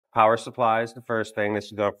Power supply is the first thing. This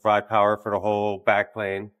is going to provide power for the whole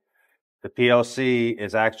backplane. The PLC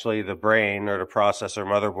is actually the brain or the processor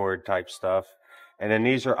motherboard type stuff. And then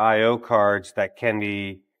these are I/O cards that can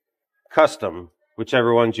be custom,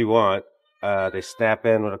 whichever ones you want. They snap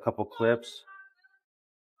in with a couple clips,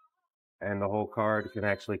 and the whole card can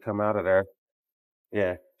actually come out of there.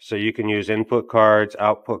 Yeah, so you can use input cards,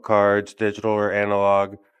 output cards, digital or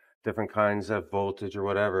analog, different kinds of voltage or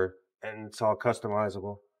whatever, and it's all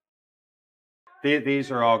customizable. These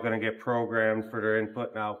are all going to get programmed for their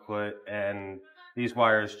input and output, and these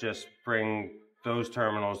wires just bring those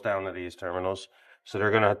terminals down to these terminals. So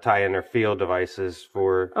they're going to tie in their field devices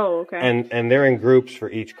for... Oh, okay. And they're in groups for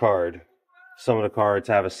each card. Some of the cards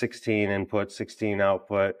have a 16 input, 16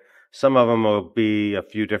 output. Some of them will be a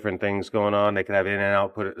few different things going on. They can have in and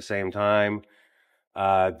output at the same time.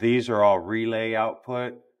 These are all relay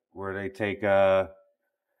output, where they take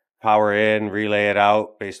power in, relay it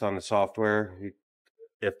out based on the software.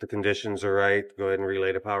 If the conditions are right, go ahead and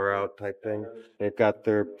relay the power out type thing. They've got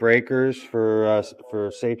their breakers for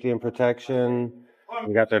safety and protection.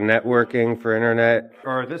 You got their networking for internet.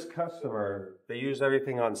 For this customer, they use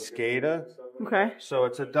everything on SCADA. Okay. So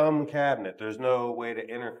it's a dumb cabinet. There's no way to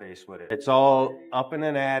interface with it. It's all up in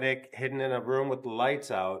an attic, hidden in a room with the lights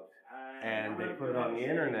out, and they put it on the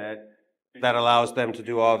internet. That allows them to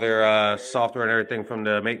do all their software and everything from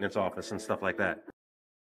the maintenance office and stuff like that.